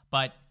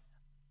 but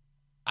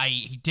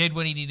he did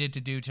what he needed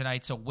to do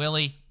tonight. So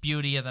Willie,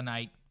 beauty of the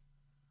night.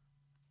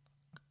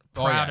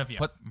 Proud of you.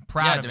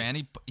 Proud of you, man.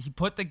 He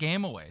put the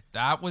game away.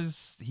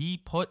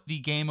 He put the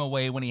game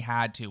away when he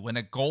had to. When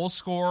a goal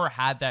scorer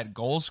had that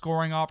goal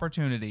scoring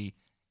opportunity,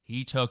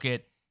 he took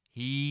it.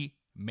 He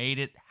made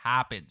it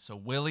happen. So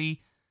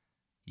Willie,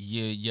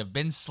 you've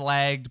been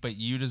slagged, but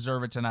you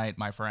deserve it tonight,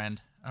 my friend.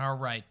 All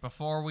right,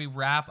 before we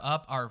wrap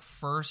up our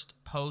first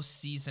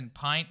postseason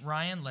pint,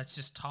 Ryan, let's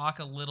just talk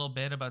a little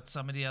bit about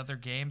some of the other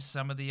games,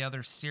 some of the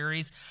other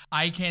series.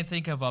 I can't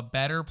think of a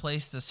better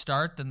place to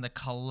start than the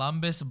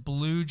Columbus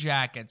Blue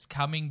Jackets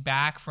coming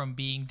back from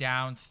being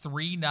down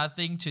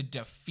 3-0 to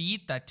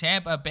defeat the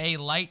Tampa Bay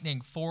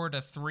Lightning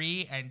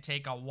 4-3 and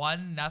take a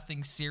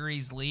 1-0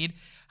 series lead.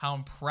 How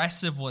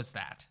impressive was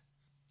that?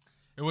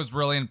 It was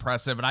really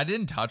impressive, and I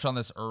didn't touch on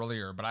this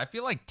earlier, but I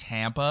feel like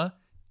Tampa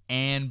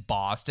and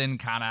Boston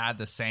kind of had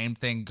the same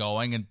thing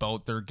going in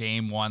both their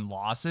game one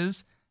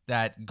losses,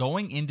 that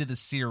going into the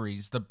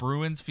series, the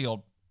Bruins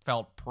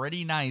felt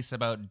pretty nice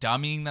about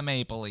dummying the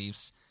Maple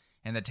Leafs,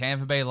 and the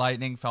Tampa Bay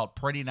Lightning felt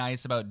pretty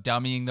nice about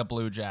dummying the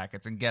Blue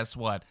Jackets. And guess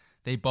what?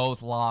 They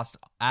both lost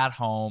at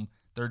home.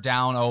 They're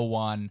down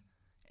 0-1,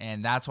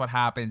 and that's what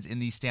happens in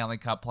these Stanley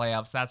Cup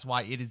playoffs. That's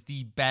why it is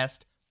the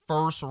best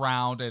first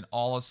round in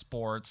all of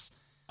sports.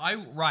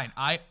 Ryan,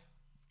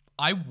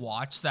 I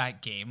watched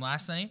that game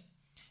last night.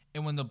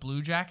 And when the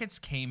Blue Jackets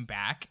came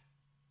back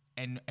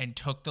and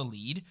took the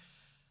lead,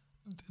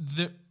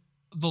 the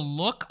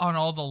look on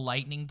all the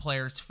Lightning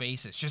players'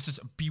 faces, just this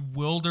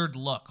bewildered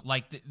look,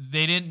 like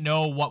they didn't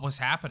know what was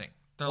happening.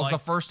 It was the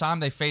first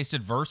time they faced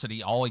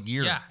adversity all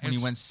year when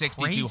he went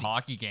 62 crazy.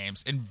 hockey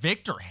games. And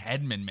Victor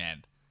Hedman,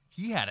 man,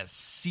 he had a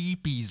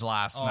CPs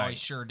last night. Oh, he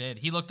sure did.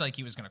 He looked like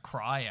he was going to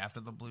cry after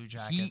the Blue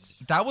Jackets.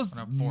 That was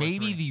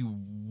maybe the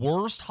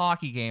worst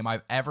hockey game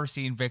I've ever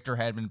seen Victor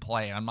Hedman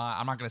play. And I'm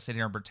not going to sit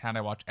here and pretend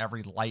I watch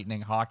every Lightning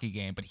hockey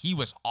game, but he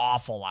was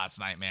awful last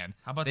night, man.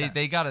 How about that?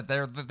 They got it.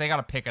 They got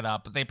to pick it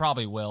up. They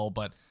probably will,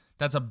 but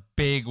that's a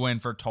big win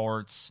for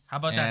Torts. How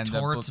about that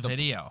Torts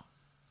video?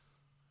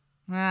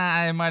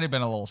 It might have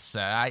been a little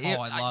sad. I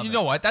love it. You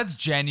know what? That's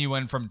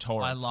genuine from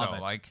Torts. I love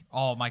it. Like,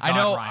 oh my God,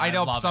 I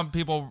know Ryan, some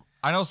people.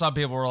 I know some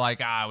people were like,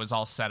 it was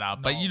all set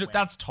up. But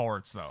that's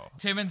Torts, though.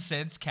 Tim and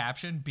Sid's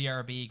caption,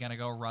 BRB gonna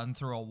go run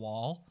through a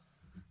wall.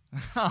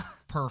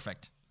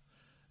 Perfect.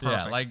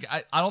 Yeah, like,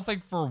 I don't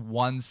think for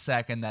 1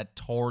 second that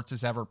Torts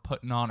is ever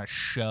putting on a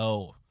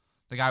show.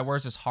 The guy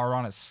wears his heart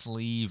on his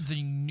sleeve.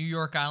 The New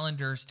York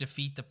Islanders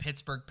defeat the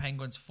Pittsburgh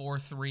Penguins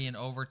 4-3 in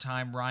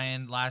overtime.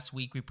 Ryan, last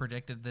week we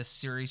predicted this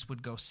series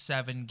would go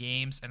 7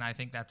 games, and I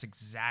think that's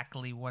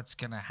exactly what's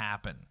going to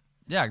happen.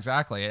 Yeah,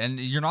 exactly. And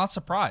you're not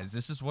surprised.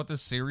 This is what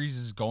this series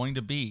is going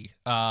to be.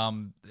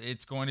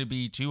 It's going to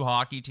be 2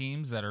 hockey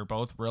teams that are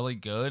both really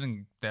good,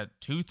 and that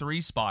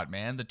 2-3 spot,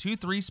 man. The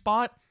 2-3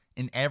 spot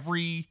in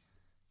every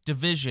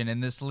division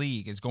in this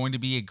league is going to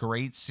be a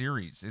great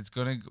series. It's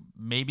going to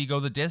maybe go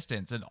the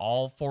distance in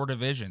all 4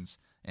 divisions.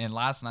 And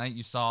last night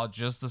you saw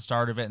just the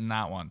start of it in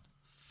that one.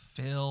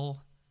 Phil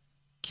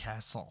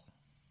Kessel.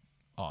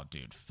 Oh,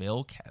 dude,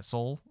 Phil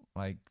Kessel,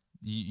 like,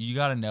 you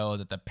got to know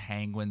that the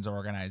Penguins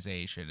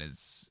organization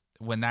is,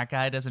 when that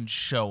guy doesn't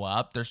show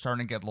up, they're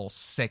starting to get a little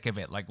sick of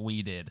it like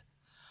we did.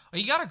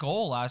 Well, he got a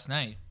goal last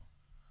night.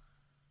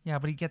 Yeah,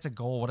 but he gets a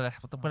goal.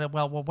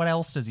 What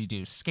else does he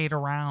do? Skate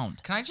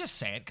around. Can I just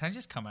say it? Can I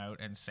just come out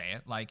and say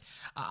it? Like,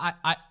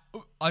 I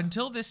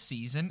until this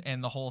season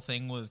and the whole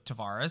thing with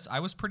Tavares, I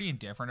was pretty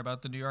indifferent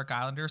about the New York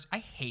Islanders. I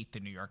hate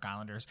the New York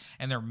Islanders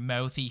and their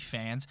mouthy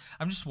fans.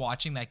 I'm just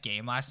watching that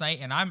game last night,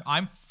 and I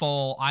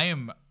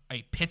am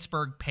a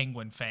Pittsburgh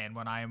Penguin fan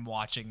when I am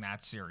watching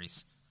that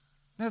series.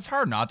 It's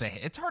hard to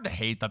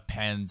hate the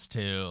Pens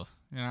too,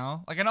 you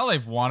know? Like, I know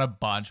they've won a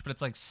bunch, but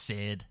it's like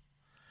Sid.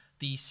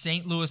 The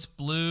St. Louis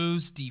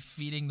Blues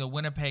defeating the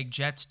Winnipeg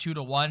Jets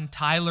 2-1.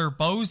 Tyler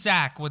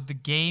Bozak with the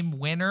game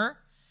winner,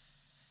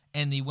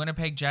 and the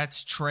Winnipeg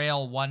Jets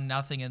trail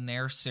 1-0 in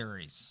their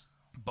series.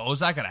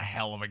 Bozak had a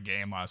hell of a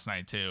game last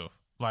night too.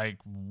 Like,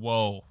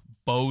 whoa,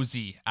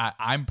 Bozy.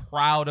 I'm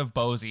proud of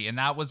Bozy, and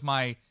that was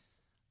my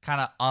kind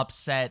of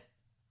upset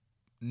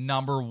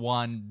number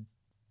 1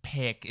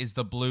 pick, is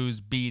the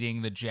Blues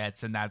beating the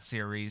Jets in that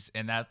series.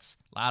 And that's,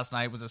 last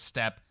night was a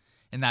step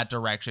in that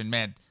direction.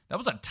 Man, that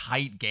was a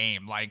tight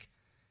game. Like,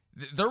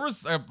 there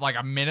was like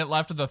a minute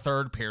left of the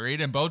third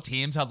period, and both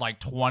teams had like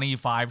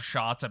 25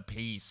 shots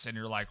apiece. And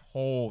you're like,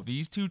 oh,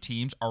 these 2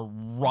 teams are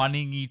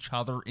running each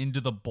other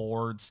into the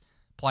boards,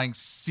 playing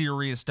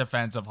serious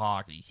defensive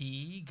hockey.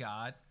 He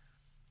got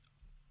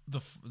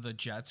the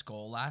Jets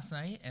goal last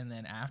night, and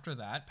then after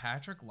that,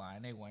 Patrick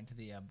Laine went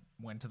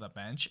to the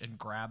bench and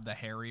grabbed the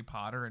Harry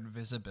Potter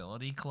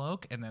invisibility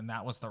cloak, and then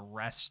that was the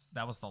rest.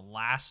 That was the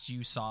last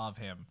you saw of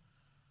him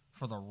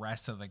for the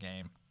rest of the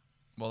game.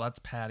 Well, that's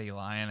Patty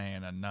Laine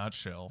in a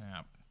nutshell.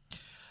 Yeah.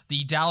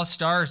 The Dallas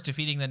Stars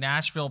defeating the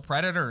Nashville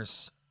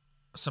Predators.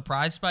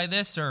 Surprised by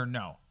this or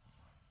no?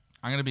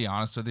 I'm going to be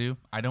honest with you.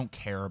 I don't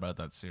care about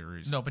that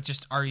series. No, but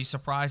just, are you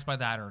surprised by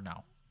that or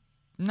no?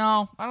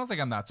 No, I don't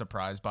think I'm that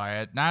surprised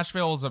by it.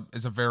 Nashville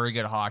is a very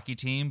good hockey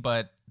team,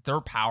 but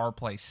their power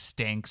play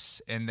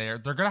stinks, and they're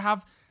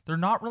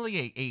not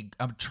really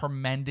a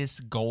tremendous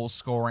goal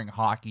scoring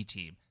hockey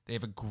team. They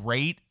have a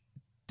great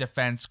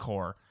defense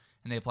core,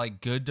 and they play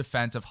good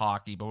defensive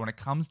hockey, but when it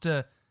comes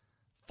to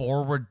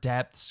forward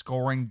depth,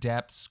 scoring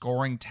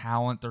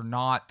talent, they're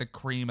not the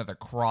cream of the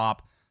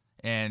crop.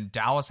 And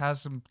Dallas has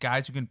some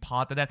guys who can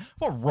pot the net.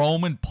 Well,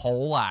 Roman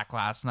Polak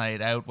last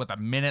night out with a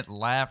minute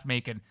left,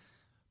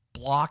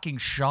 blocking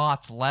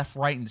shots left,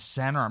 right, and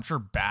center. I'm sure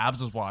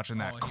Babs was watching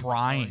that,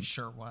 crying. He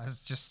sure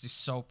was. Just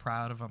so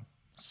proud of him.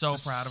 So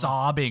Just proud of him.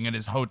 sobbing in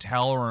his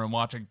hotel room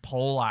watching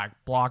Polak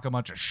block a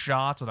bunch of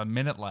shots with a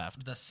minute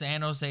left. The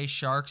San Jose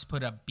Sharks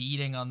put a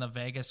beating on the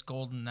Vegas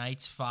Golden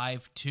Knights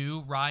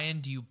 5-2.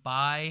 Ryan, do you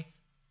buy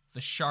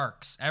the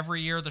Sharks?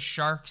 Every year the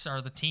Sharks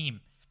are the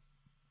team.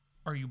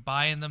 Are you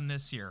buying them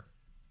this year?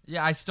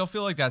 Yeah, I still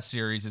feel like that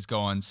series is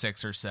going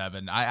 6 or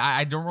 7.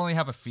 I don't really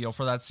have a feel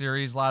for that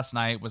series. Last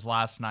night was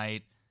last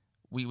night.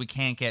 We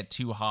can't get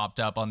too hopped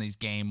up on these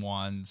game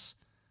ones.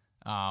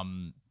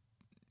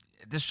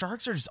 The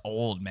Sharks are just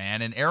old,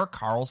 man. And Erik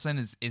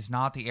Karlsson is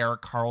not the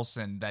Erik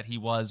Karlsson that he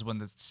was when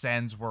the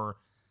Sens were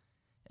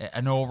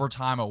an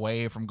overtime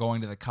away from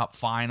going to the Cup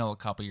final a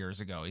couple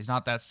years ago. He's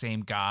not that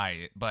same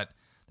guy. But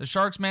the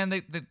Sharks,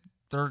 man,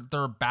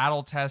 they're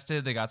battle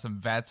tested. They got some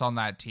vets on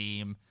that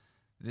team.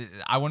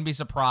 I wouldn't be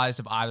surprised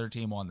if either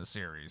team won the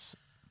series.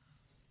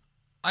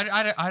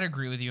 I'd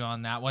agree with you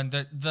on that one.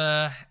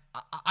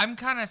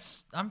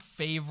 I'm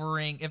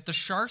favoring, if the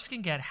Sharks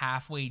can get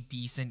halfway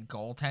decent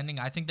goaltending,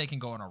 I think they can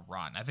go on a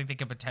run. I think they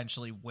could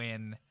potentially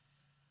win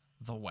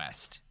the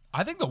West.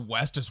 I think the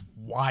West is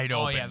wide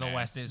open. Oh yeah, the man.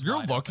 West is. You're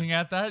wide looking open.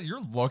 at that.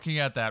 You're looking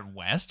at that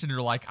West, and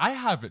you're like, I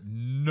have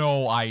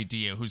no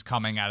idea who's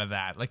coming out of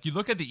that. Like you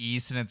look at the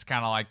East, and it's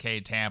kind of like,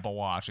 hey, Tampa,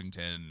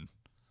 Washington.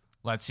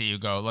 Let's see who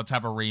go. Let's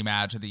have a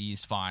rematch of the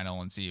East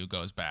Final and see who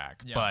goes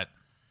back. Yeah. But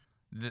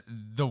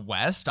the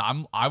West,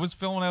 I was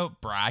filling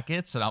out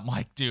brackets, and I'm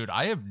like, dude,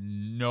 I have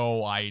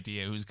no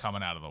idea who's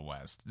coming out of the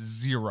West.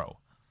 Zero.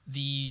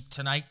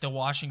 Tonight, the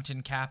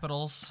Washington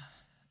Capitals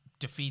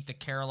defeat the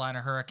Carolina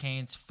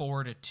Hurricanes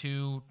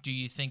 4-2. Do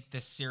you think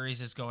this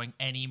series is going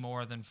any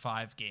more than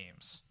 5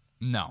 games?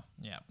 No.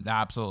 Yeah.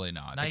 Absolutely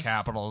not. The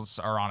Capitals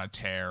are on a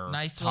tear.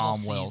 Nice Tom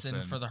little season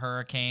Wilson. for the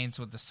Hurricanes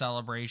with the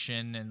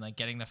celebration and like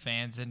getting the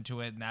fans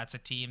into it, and that's a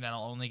team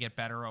that'll only get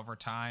better over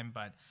time.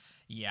 But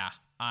yeah,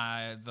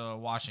 the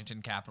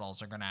Washington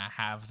Capitals are going to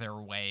have their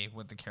way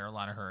with the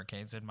Carolina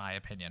Hurricanes, in my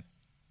opinion.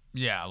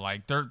 Yeah,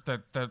 like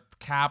the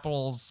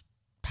Capitals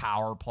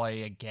power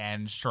play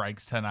again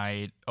strikes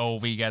tonight.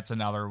 Ovi gets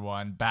another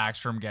one.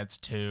 Backstrom gets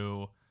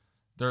 2.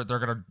 They're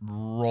gonna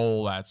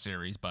roll that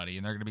series, buddy,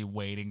 and they're gonna be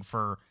waiting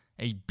for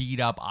a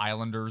beat-up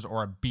Islanders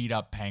or a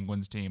beat-up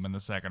Penguins team in the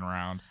second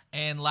round.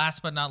 And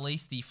last but not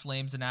least, the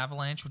Flames and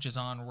Avalanche, which is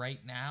on right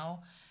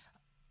now.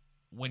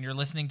 When you're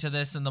listening to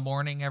this in the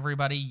morning,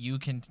 everybody, you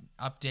can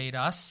update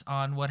us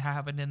on what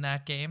happened in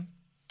that game.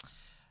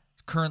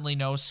 Currently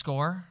no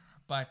score,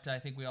 but I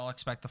think we all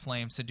expect the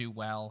Flames to do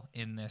well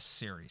in this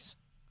series.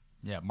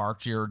 Yeah,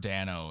 Mark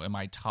Giordano in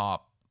my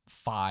top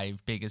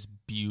 5 biggest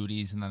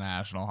beauties in the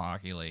National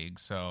Hockey League.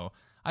 So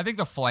I think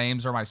the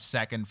Flames are my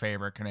second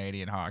favorite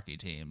Canadian hockey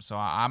team. So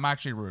I'm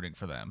actually rooting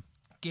for them.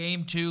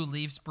 Game 2,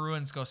 Leafs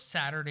Bruins go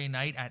Saturday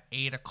night at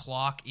 8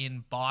 o'clock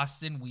in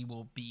Boston. We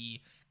will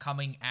be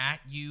coming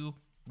at you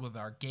with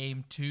our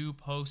Game 2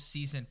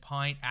 postseason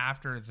pint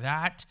after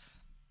that.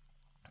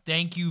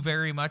 Thank you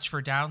very much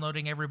for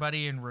downloading,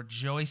 everybody, and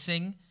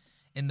rejoicing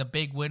in the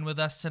big win with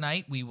us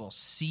tonight. We will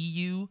see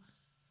you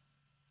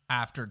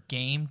after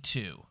Game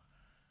 2.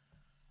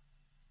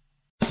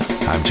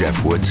 I'm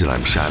Jeff Woods, and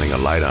I'm shining a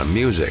light on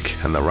music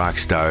and the rock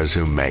stars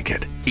who make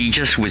it. He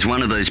just was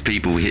one of those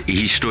people,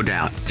 he stood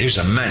out. He was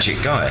a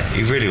magic guy.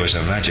 He really was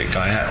a magic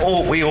guy.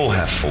 We all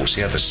have faults.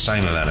 He had the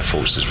same amount of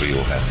faults as we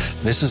all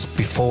have. This was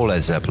before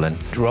Led Zeppelin.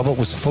 Robert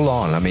was full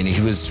on. I mean, he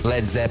was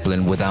Led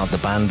Zeppelin without the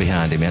band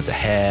behind him. He had the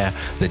hair,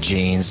 the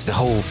jeans, the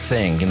whole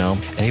thing, you know.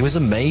 And he was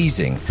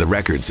amazing. The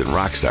Records and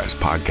Rockstars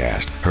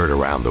podcast, heard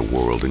around the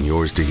world and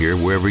yours to hear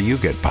wherever you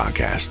get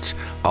podcasts.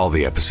 All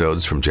the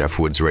episodes from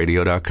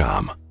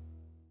JeffWoodsRadio.com.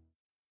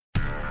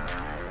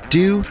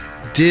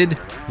 Did,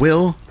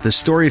 Will, the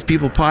Story of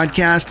People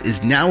podcast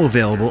is now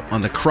available on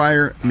the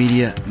Crier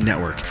Media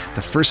Network.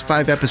 The first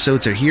 5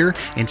 episodes are here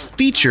and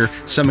feature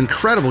some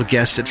incredible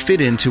guests that fit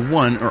into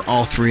one or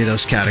all 3 of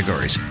those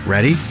categories.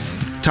 Ready?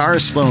 Tara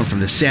Sloan from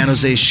the San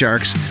Jose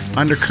Sharks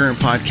Undercurrent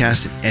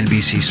podcast at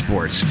NBC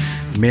Sports.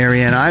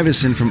 Marianne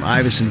Iveson from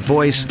Iveson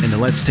Voice and the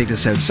Let's Take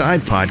This Outside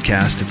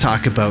podcast to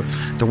talk about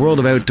the world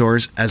of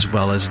outdoors as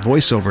well as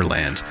voiceover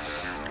land.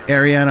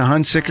 Ariana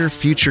Hunsicker,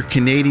 future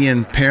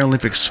Canadian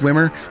Paralympic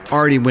swimmer,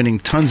 already winning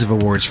tons of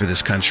awards for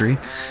this country.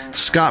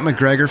 Scott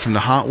McGregor from the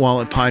Hot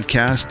Wallet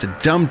podcast to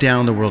dumb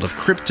down the world of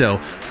crypto,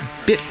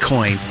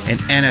 Bitcoin, and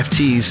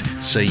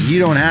NFTs so you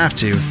don't have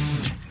to.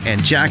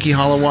 And Jackie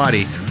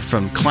Holowati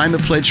from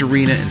Climate Pledge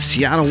Arena in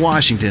Seattle,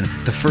 Washington,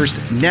 the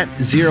first net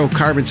zero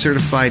carbon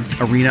certified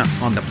arena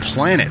on the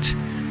planet.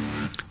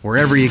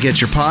 Wherever you get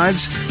your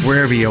pods,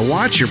 wherever you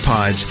watch your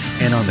pods,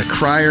 and on the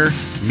Crier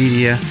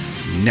Media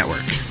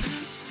Network.